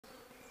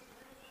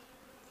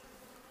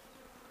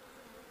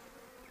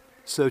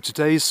So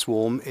today's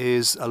swarm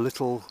is a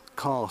little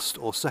cast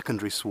or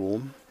secondary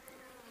swarm,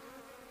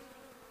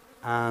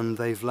 and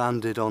they've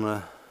landed on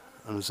an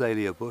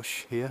azalea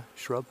bush here,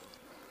 shrub,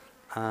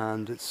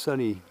 and it's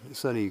only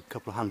a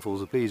couple of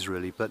handfuls of bees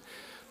really, but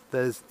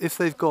if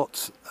they've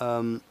got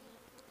one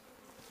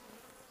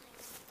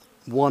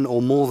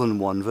or more than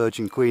one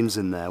virgin queens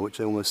in there, which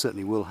they almost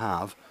certainly will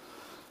have,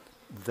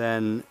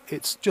 then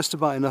it's just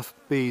about enough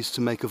bees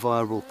to make a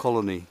viable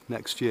colony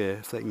next year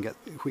if we can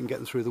get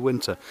them through the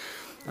winter.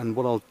 And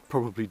what I'll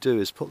probably do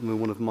is put them in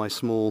one of my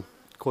small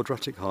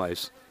quadratic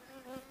hives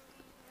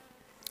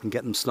and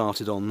get them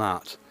started on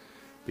that,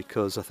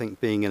 because I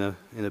think being in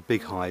a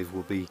big hive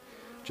will be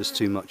just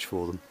too much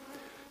for them,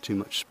 too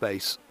much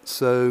space.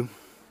 So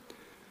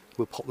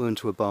we'll pop them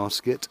into a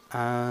basket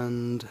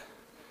and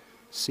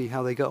see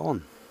how they get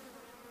on.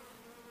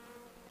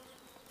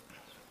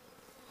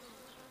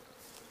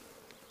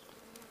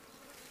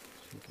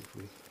 I think if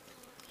we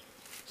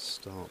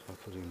start by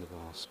putting the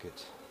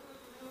basket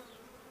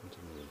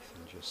underneath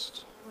and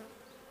just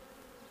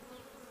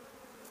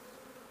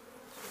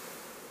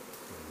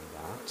doing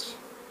that,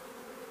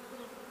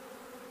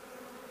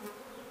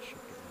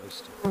 should get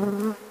most of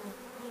it.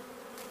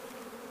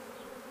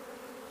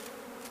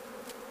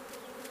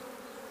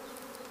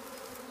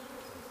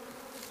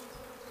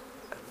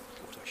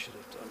 What I should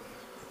have done,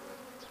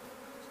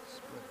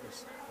 spread this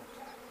out.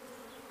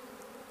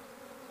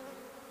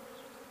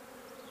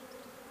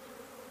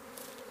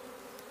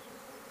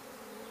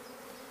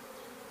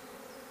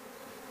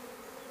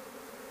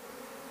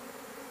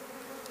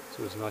 It's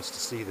always nice to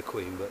see the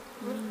queen, but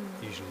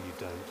usually you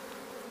don't.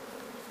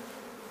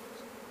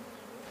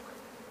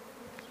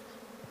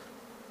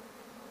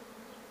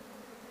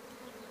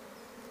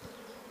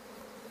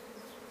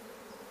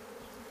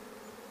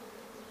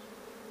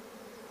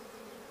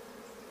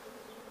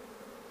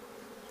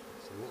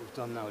 So what we've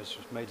done now is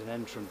just made an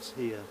entrance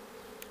here.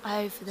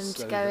 Oh, for them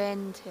so to go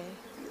into.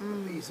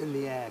 The bees in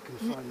the air can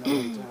find their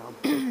way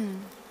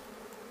down.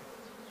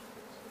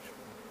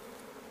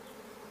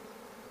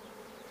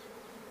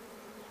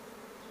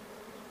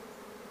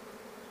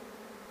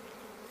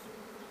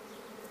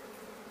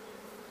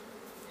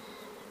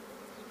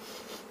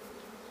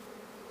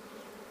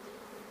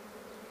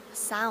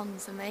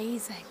 Sounds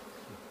amazing.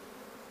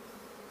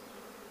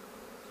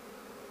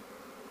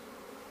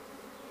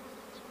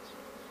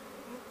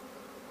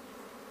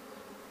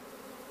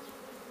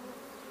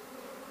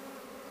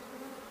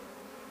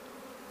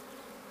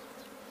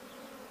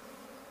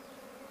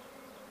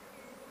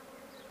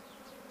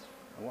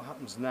 And what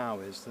happens now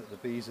is that the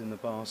bees in the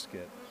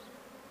basket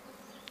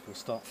will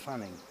start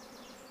fanning,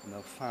 and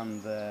they'll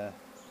fan their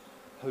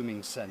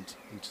homing scent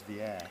into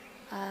the air,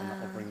 and that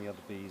will bring the other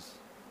bees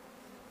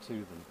to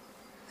them.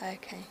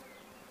 Okay.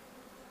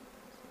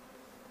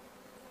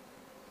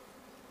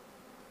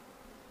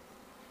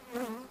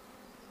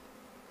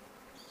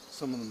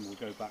 Some of them will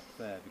go back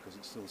there because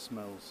it still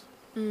smells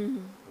of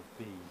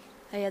bee.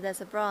 Oh yeah, there's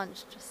a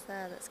branch just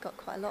there that's got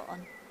quite a lot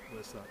on.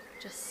 Where's that?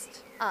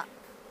 Just up.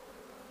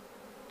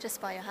 Just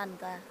by your hand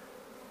there.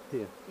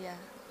 Here? Yeah.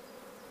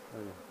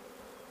 Oh yeah.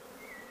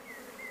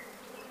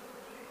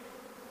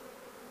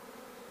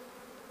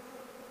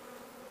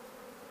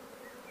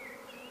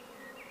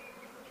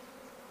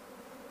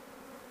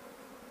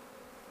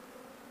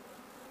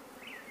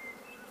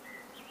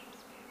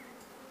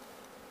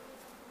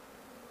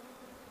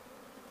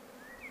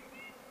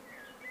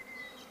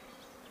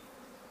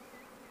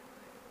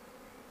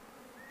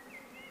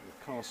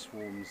 Cast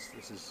swarms,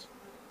 this is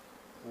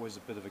always a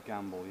bit of a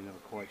gamble. You're never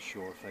quite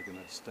sure if they're going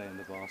to stay in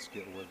the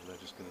basket or whether they're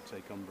just going to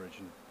take umbrage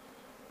and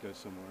go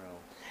somewhere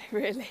else.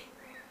 Really?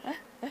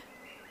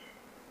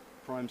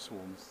 Prime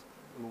swarms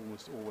will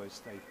almost always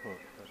stay put.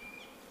 But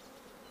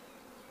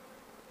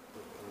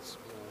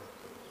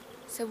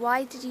So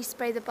why did you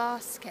spray the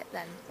basket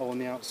then? oh, on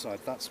the outside,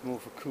 that's more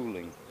for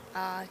cooling.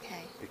 Ah,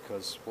 okay.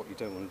 Because what you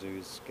don't want to do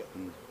is get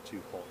them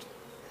too hot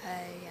Oh,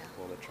 yeah.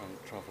 while they're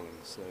travelling.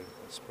 So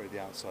I spray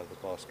the outside of the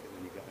basket, and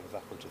then you get an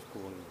evaporative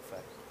cooling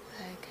effect.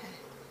 Okay.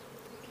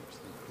 Keeps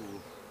them cool.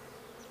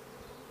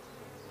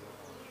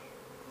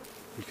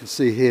 You can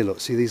see here, look,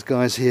 see these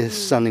guys here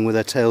standing with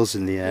their tails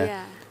in the air?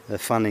 Yeah. They're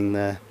fanning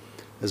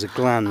there's a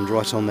gland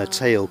right on their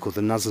tail called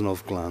the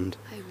Nazanov gland,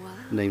 Oh, wow.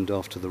 named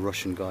after the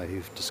Russian guy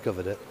who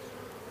discovered it.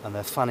 And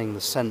they're fanning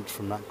the scent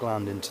from that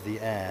gland into the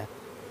air,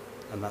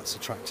 and that's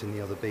attracting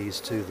the other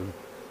bees to them.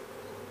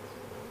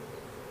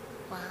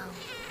 Wow.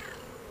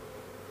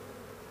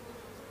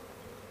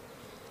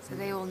 So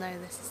they all know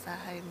this is their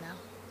home now.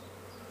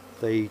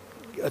 They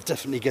are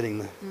definitely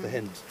getting the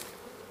hint.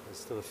 There's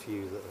still a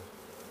few that are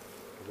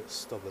a bit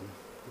stubborn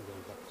and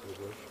going back to the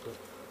bush, but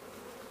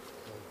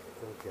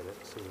they'll get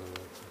it sooner or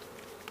later.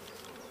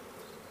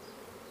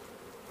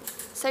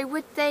 So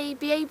would they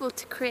be able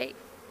to create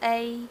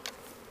a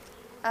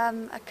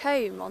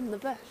comb on the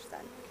bush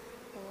then?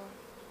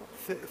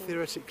 Or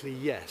Theoretically,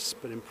 yes,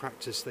 but in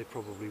practice they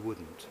probably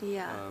wouldn't.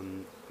 Yeah.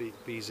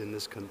 Bees in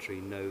this country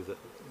know that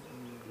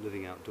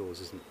living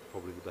outdoors isn't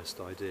probably the best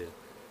idea.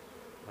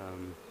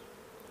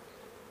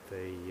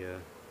 They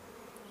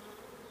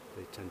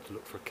tend to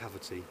look for a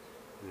cavity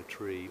in a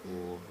tree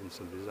or in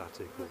somebody's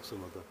attic or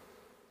some other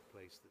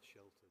place that's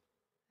sheltered.